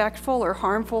disrespectful or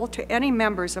harmful to any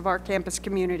members of our campus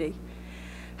community.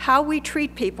 How we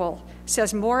treat people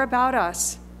says more about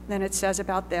us than it says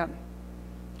about them.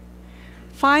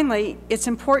 Finally, it's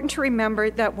important to remember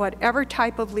that whatever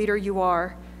type of leader you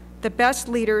are, the best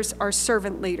leaders are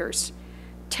servant leaders,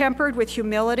 tempered with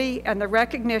humility and the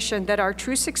recognition that our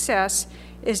true success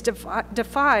is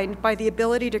defined by the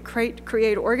ability to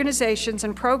create organizations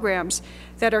and programs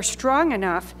that are strong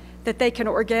enough that they can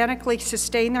organically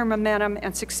sustain their momentum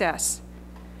and success.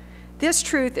 This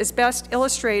truth is best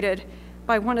illustrated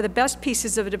by one of the best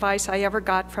pieces of advice I ever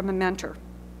got from a mentor.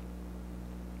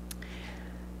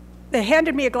 They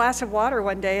handed me a glass of water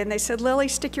one day and they said, "Lily,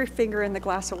 stick your finger in the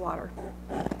glass of water."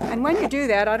 And when you do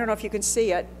that, I don't know if you can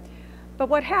see it, but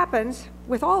what happens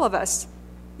with all of us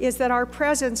is that our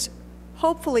presence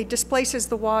hopefully displaces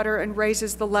the water and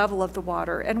raises the level of the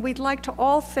water. And we'd like to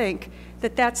all think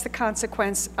that that's the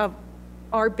consequence of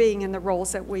our being in the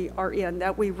roles that we are in,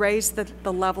 that we raise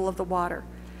the level of the water.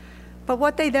 But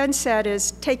what they then said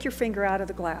is, take your finger out of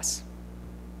the glass.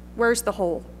 Where's the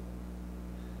hole?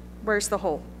 Where's the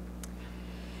hole?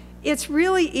 It's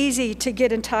really easy to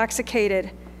get intoxicated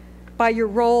by your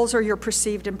roles or your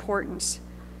perceived importance.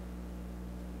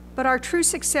 But our true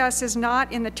success is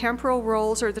not in the temporal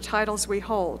roles or the titles we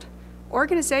hold.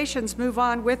 Organizations move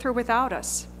on with or without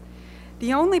us.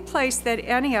 The only place that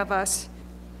any of us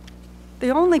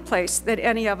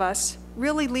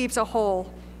really leaves a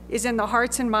hole is in the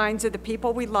hearts and minds of the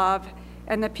people we love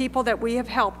and the people that we have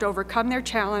helped overcome their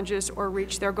challenges or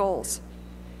reach their goals.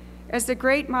 As the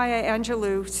great Maya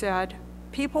Angelou said,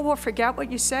 people will forget what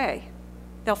you say,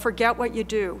 they'll forget what you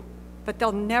do, but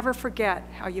they'll never forget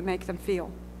how you make them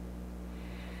feel.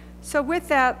 So with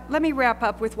that, let me wrap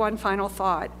up with one final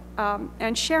thought.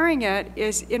 And sharing it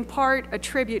is in part a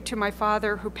tribute to my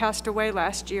father, who passed away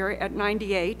last year at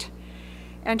 98,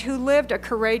 and who lived a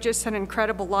courageous and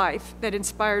incredible life that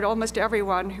inspired almost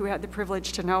everyone who had the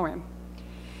privilege to know him.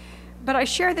 But I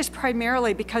share this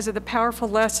primarily because of the powerful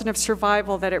lesson of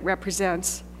survival that it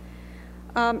represents.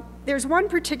 There's one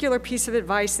particular piece of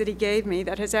advice that he gave me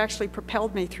that has actually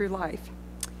propelled me through life.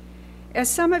 As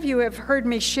some of you have heard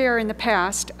me share in the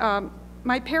past,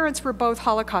 my parents were both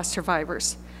Holocaust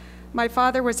survivors. My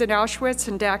father was in Auschwitz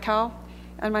and Dachau,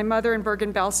 and my mother in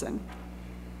Bergen-Belsen.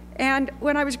 And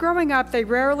when I was growing up, they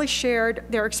rarely shared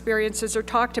their experiences or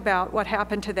talked about what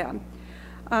happened to them.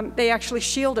 They actually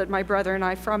shielded my brother and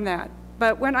I from that.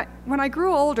 But when I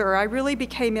grew older, I really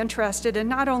became interested in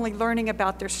not only learning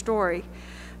about their story,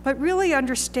 but really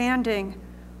understanding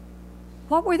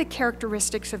what were the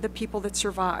characteristics of the people that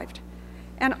survived.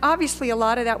 And obviously a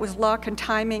lot of that was luck and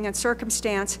timing and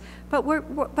circumstance, but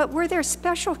were there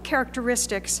special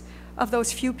characteristics of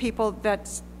those few people that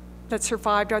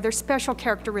survived? Are there special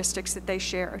characteristics that they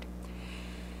shared?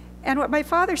 And what my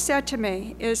father said to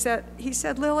me is that, he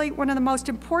said, Lily, one of the most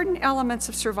important elements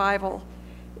of survival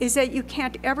is that you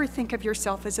can't ever think of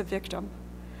yourself as a victim,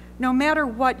 no matter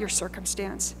what your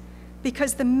circumstance.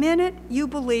 Because the minute you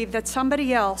believe that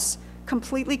somebody else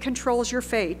completely controls your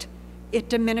fate, it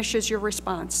diminishes your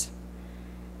response,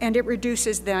 and it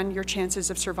reduces then your chances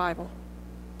of survival.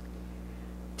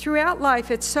 Throughout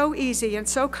life, it's so easy and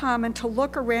so common to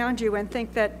look around you and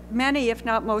think that many, if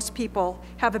not most people,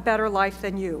 have a better life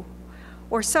than you,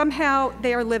 or somehow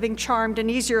they are living charmed and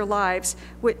easier lives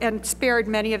and spared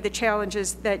many of the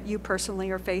challenges that you personally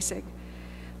are facing.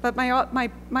 But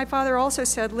my father also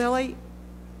said, Lily,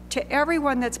 to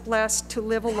everyone that's blessed to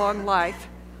live a long life,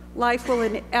 life will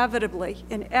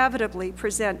inevitably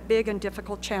present big and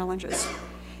difficult challenges.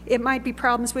 It might be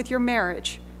problems with your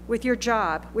marriage, with your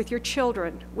job, with your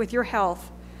children, with your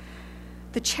health.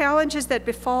 The challenges that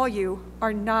befall you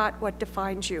are not what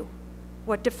defines you.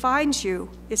 What defines you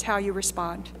is how you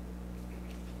respond.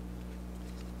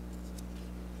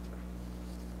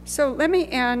 So let me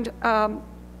end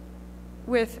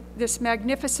with this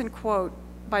magnificent quote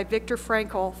by Viktor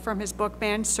Frankl from his book,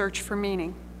 Man's Search for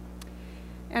Meaning.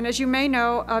 And as you may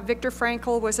know, Viktor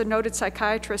Frankl was a noted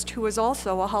psychiatrist who was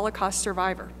also a Holocaust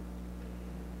survivor.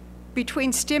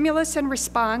 Between stimulus and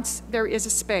response, there is a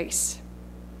space.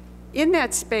 In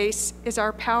that space is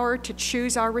our power to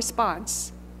choose our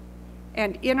response,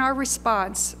 and in our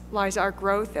response lies our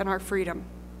growth and our freedom.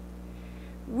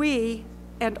 We,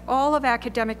 and all of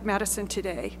academic medicine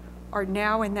today, are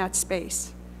now in that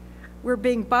space. We're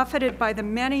being buffeted by the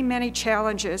many, many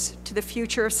challenges to the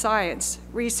future of science,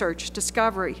 research,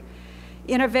 discovery,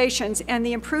 innovations, and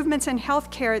the improvements in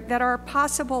healthcare that are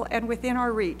possible and within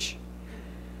our reach.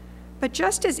 But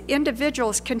just as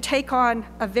individuals can take on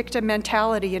a victim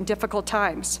mentality in difficult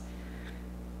times,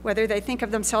 whether they think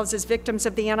of themselves as victims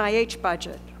of the NIH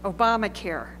budget,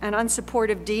 Obamacare, an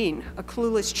unsupportive dean, a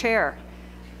clueless chair,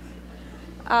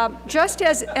 just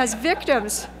as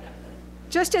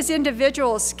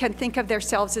individuals can think of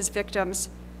themselves as victims,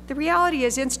 the reality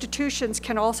is institutions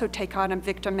can also take on a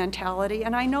victim mentality,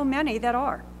 and I know many that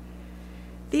are.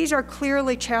 These are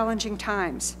clearly challenging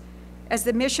times, as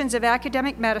the missions of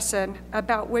academic medicine,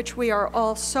 about which we are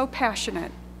all so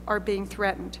passionate, are being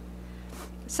threatened.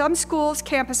 Some schools,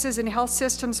 campuses, and health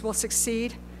systems will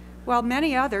succeed, while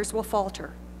many others will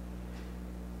falter.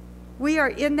 We are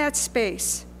in that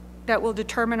space that will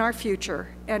determine our future,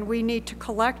 and we need to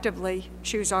collectively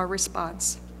choose our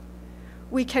response.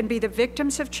 We can be the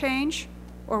victims of change,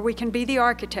 or we can be the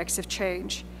architects of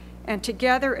change, and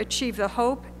together achieve the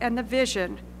hope and the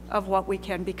vision of what we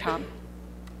can become.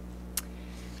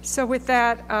 So with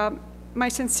that, my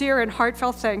sincere and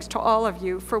heartfelt thanks to all of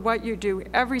you for what you do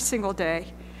every single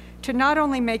day to not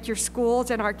only make your schools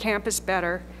and our campus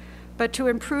better, but to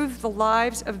improve the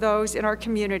lives of those in our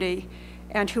community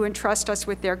and who entrust us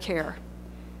with their care.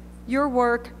 Your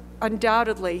work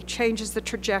undoubtedly changes the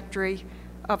trajectory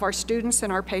of our students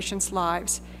and our patients'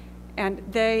 lives, and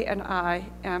they and I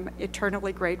am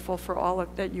eternally grateful for all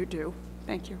that you do.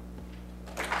 Thank you.